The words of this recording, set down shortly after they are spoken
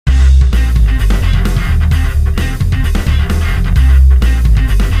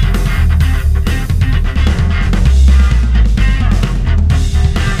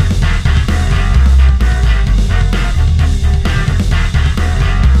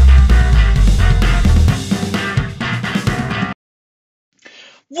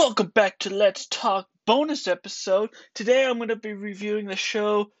Welcome back to Let's Talk bonus episode. Today I'm going to be reviewing the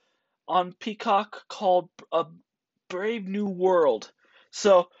show on Peacock called A Brave New World.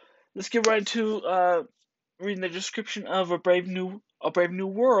 So let's get right into reading the description of A Brave New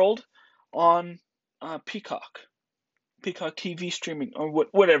World on Peacock TV streaming or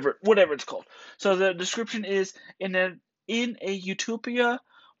whatever it's called. So the description is in a utopia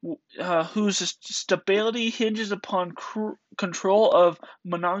whose stability hinges upon control of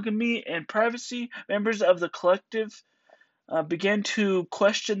monogamy and privacy, members of the collective began to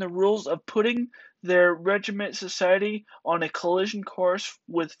question the rules of putting their regiment society on a collision course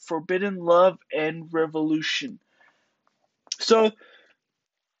with forbidden love and revolution. So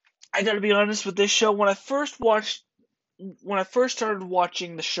I gotta be honest with this show. When I first started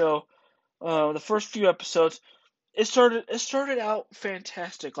watching the show, the first few episodes, it started out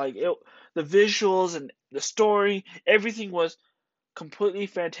fantastic. The visuals and the story, everything was completely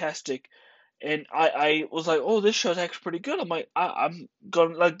fantastic. And I was like, oh, this show's actually pretty good. I'm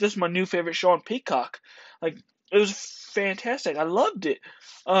going like this is my new favorite show on Peacock. Like it was fantastic. I loved it.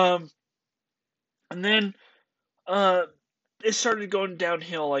 Um, and then uh, it started going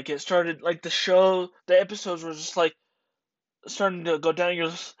downhill. The episodes were just like starting to go down.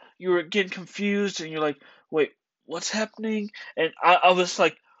 You were getting confused, and you're like, wait, what's happening? And I was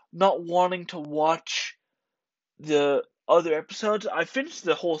like not wanting to watch the other episodes. I finished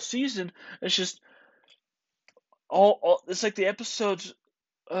the whole season. It's just all it's like the episodes.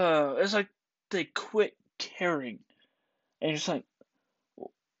 It's like they quit caring, and it's like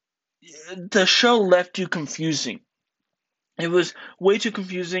the show left you confusing. It was way too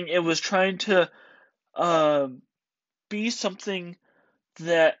confusing. It was trying to um be something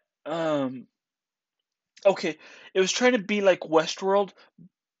that okay, it was trying to be like Westworld,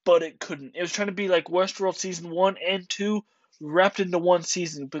 but it couldn't. It was trying to be like Westworld season 1 and 2 wrapped into one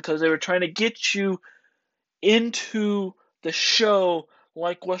season because they were trying to get you into the show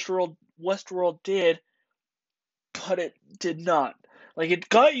like Westworld did, but it did not. Like it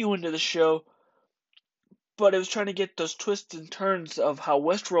got you into the show, but it was trying to get those twists and turns of how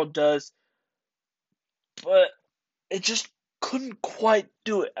Westworld does, but it just couldn't quite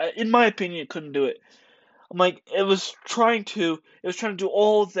do it. In my opinion, it couldn't do it. I'm like, it was trying to do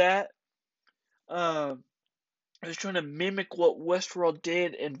all that. Um, it was trying to mimic what Westworld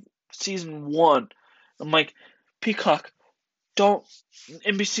did in season 1. I'm like, Peacock, don't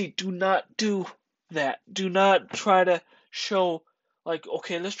NBC, do not do that. Do not try to show like,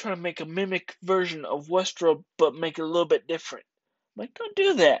 okay, let's try to make a mimic version of Westworld, but make it a little bit different. I'm like, don't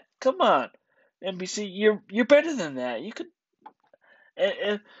do that. Come on, NBC, you're better than that. You could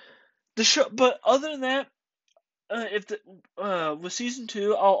and the show, but other than that, if the with season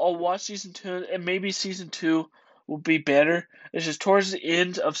 2, I'll watch season 2, and maybe season 2 will be better. It's just towards the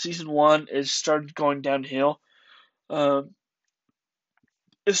end of season 1, it started going downhill. Um,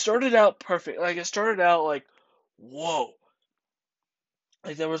 it started out perfect. Like it started out like, whoa,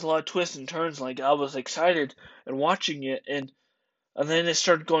 like there was a lot of twists and turns. Like I was excited and watching it, and then it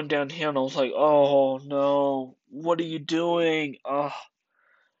started going downhill, and I was like, oh no, what are you doing? Oh,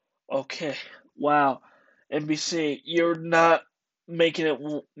 okay, wow, NBC, you're not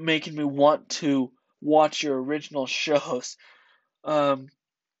making me want to watch your original shows. Um,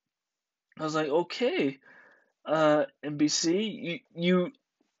 I was like, okay, NBC, you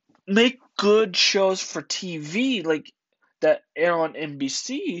make good shows for TV, like that air on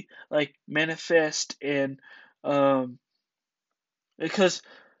NBC, like Manifest and um, because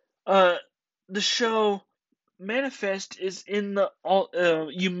uh, the show Manifest is in the all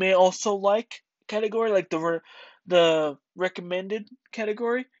you may also like category, like the recommended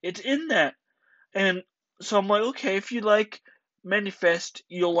category. It's in that, and so I'm like, okay, if you like Manifest,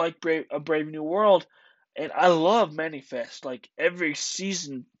 you'll like A Brave New World, and I love Manifest. Like every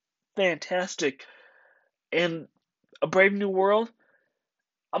season, fantastic. And A Brave New World,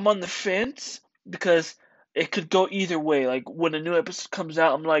 I'm on the fence because it could go either way. Like when a new episode comes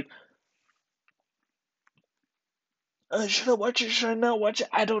out, I'm like, should I watch it? Should I not watch it?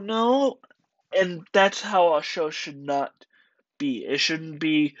 I don't know. And that's how a show should not be. It shouldn't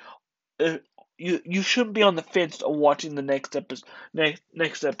be. Uh, you shouldn't be on the fence of watching the next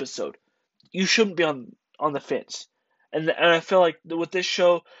episode. You shouldn't be on the fence. And I feel like with this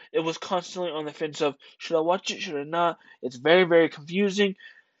show, it was constantly on the fence of should I watch it? Should I not? It's very very confusing.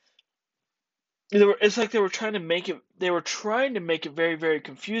 It's like they were trying to make it. They were trying to make it very very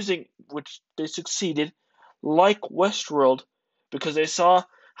confusing, which they succeeded. Like Westworld, because they saw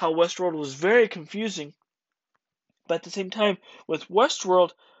how Westworld was very confusing. But at the same time, with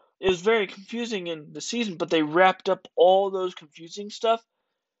Westworld, it was very confusing in the season, but they wrapped up all those confusing stuff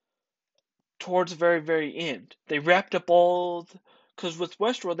towards the very, very end. They wrapped up all, because with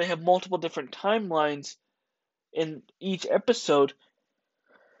Westworld they have multiple different timelines in each episode.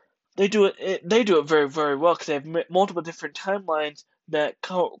 They do it very, very well because they have multiple different timelines that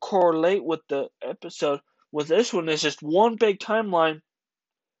correlate with the episode. With this one, it's just one big timeline,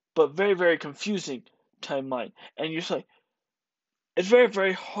 but very, very confusing timeline, and you're just like, it's very,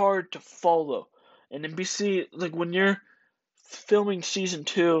 very hard to follow. And NBC, like when you're filming season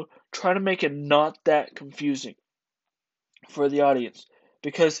 2, try to make it not that confusing for the audience,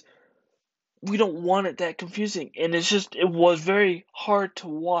 because we don't want it that confusing, and it was very hard to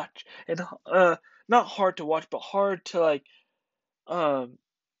watch, and not hard to watch, but hard to like um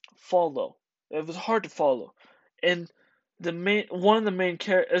follow. It was hard to follow, and one of the main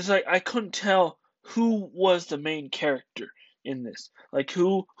characters, like I couldn't tell who was the main character in this. Like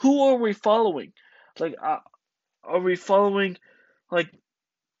who are we following? Like are we following like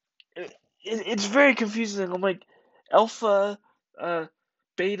it's very confusing. I'm like Alpha, uh,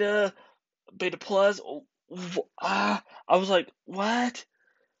 Beta, Beta Plus. I was like, what?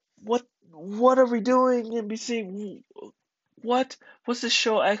 What are we doing, NBC? What's this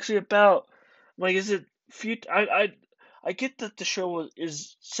show actually about? Like, is it future? I get that the show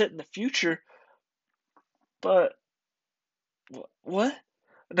is set in the future, but what?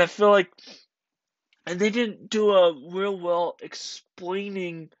 And I feel like, and they didn't do a real well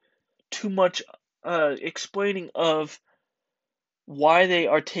explaining too much, explaining of why they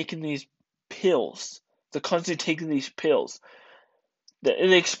are taking these pills. They're constantly taking these pills.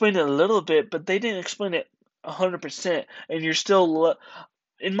 They explained it a little bit, but they didn't explain it 100%. And you're still,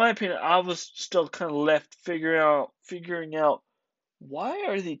 in my opinion, I was still kind of left figuring out why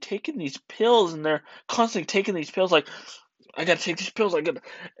are they taking these pills, and they're constantly taking these pills. Like, I gotta take these pills.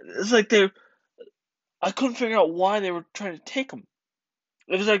 It's like I couldn't figure out why they were trying to take them.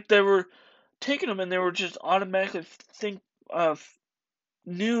 It was like they were taking them, and they were just automatically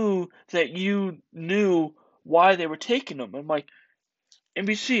knew that you knew why they were taking them. I'm like,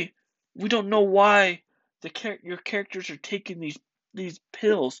 NBC, we don't know why your characters are taking these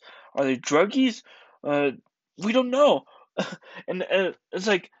pills. Are they druggies? We don't know. And it's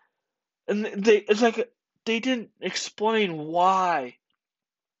like, it's like they didn't explain why.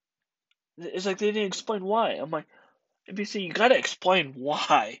 It's like they didn't explain why. I'm like, NBC, you gotta explain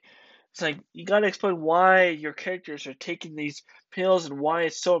why. It's like you gotta explain why your characters are taking these pills and why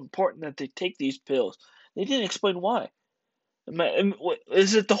it's so important that they take these pills. They didn't explain why.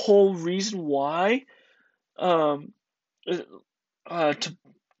 Is it the whole reason why? Um, to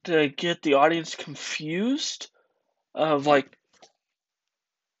get the audience confused of like,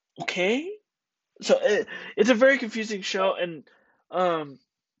 okay, so it's a very confusing show, and um,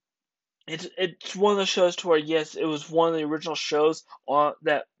 it's one of the shows to where, yes, it was one of the original shows on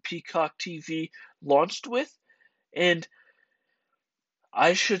that Peacock TV launched with, and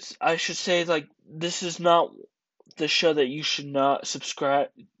I should say, like, this is not the show that you should not subscribe.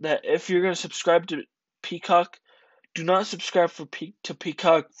 That if you're gonna subscribe to Peacock, do not subscribe to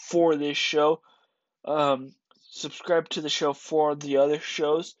Peacock for this show. Um, Subscribe to the show for the other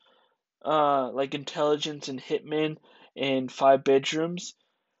shows, like Intelligence and Hitman and Five Bedrooms.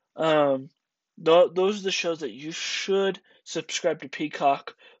 Um, those are the shows that you should subscribe to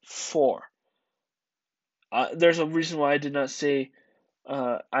Peacock for. There's a reason why I did not say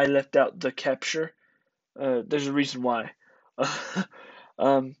I left out the capture. There's a reason why.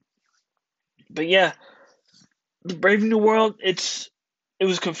 um, but yeah, the Brave New World. It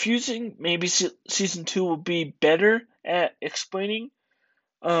was confusing. Maybe season 2 will be better at explaining.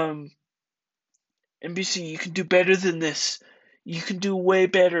 Um, NBC, you can do better than this. You can do way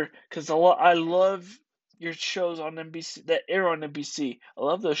better, because I love your shows on NBC that air on NBC. I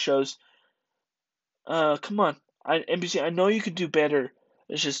love those shows. Come on, NBC. I know you could do better.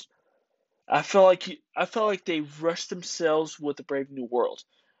 It's just I felt like they rushed themselves with A Brave New World.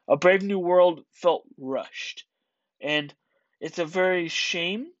 A Brave New World felt rushed, and it's a very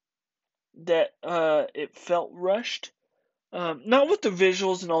shame that it felt rushed. Not with the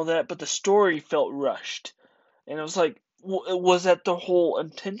visuals and all that, but the story felt rushed, and it was like, was that the whole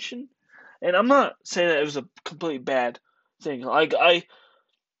intention? And I'm not saying that it was a completely bad thing. Like, I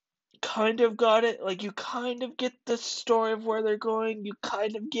kind of got it. Like, you kind of get the story of where they're going. You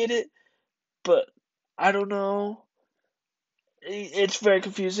kind of get it, but I don't know. It's very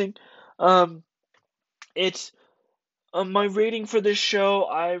confusing. Um, it's my rating for this show.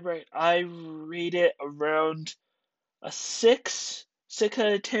 I rate it around a 6 out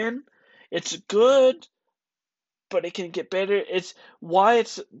of 10. It's good, but it can get better. It's why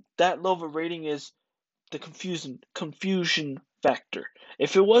it's that low of a rating is the confusion factor.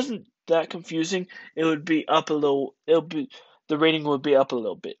 If it wasn't that confusing, it would be up a little. The rating would be up a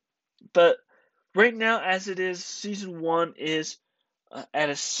little bit. But right now, as it is, season 1 is at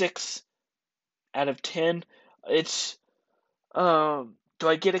a 6 out of 10. It's do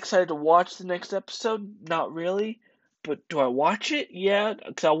I get excited to watch the next episode? Not really. But do I watch it? Yeah,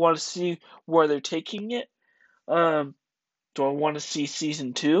 because I want to see where they're taking it. Do I want to see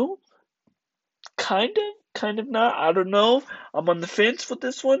season 2? Kind of not. I don't know. I'm on the fence with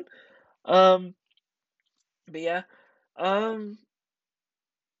this one. Um, but yeah, um,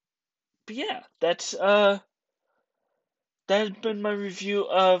 but yeah, that has been my review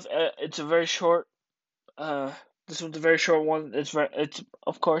of. It's a very short. Uh, this one's a very short one. It's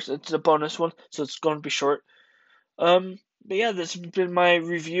of course it's a bonus one, so it's going to be short. But yeah, this has been my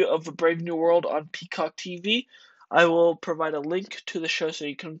review of A Brave New World on Peacock TV. I will provide a link to the show so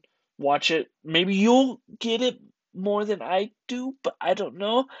you can watch it. Maybe you'll get it more than I do, but I don't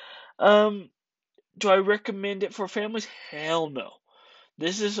know. Um, do I recommend it for families? Hell no.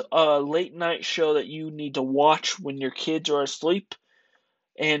 This is a late night show that you need to watch when your kids are asleep.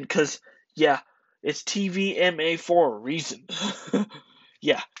 And yeah, it's TVMA for a reason.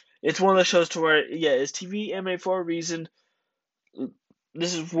 Yeah, it's one of the shows to where, yeah, it's TVMA for a reason.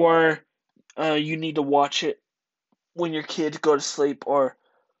 This is where you need to watch it when your kids go to sleep, or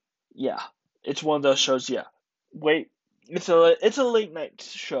yeah, it's one of those shows. Yeah, wait, it's a late night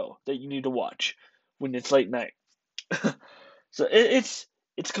show that you need to watch when it's late night. So it's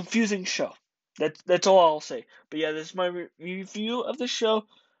a confusing show. That's all I'll say. But yeah, this is my review of the show.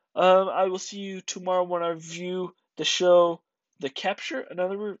 I will see you tomorrow when I review the show The Capture,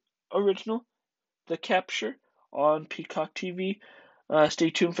 another original, The Capture on Peacock TV. Stay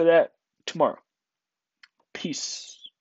tuned for that tomorrow. Peace.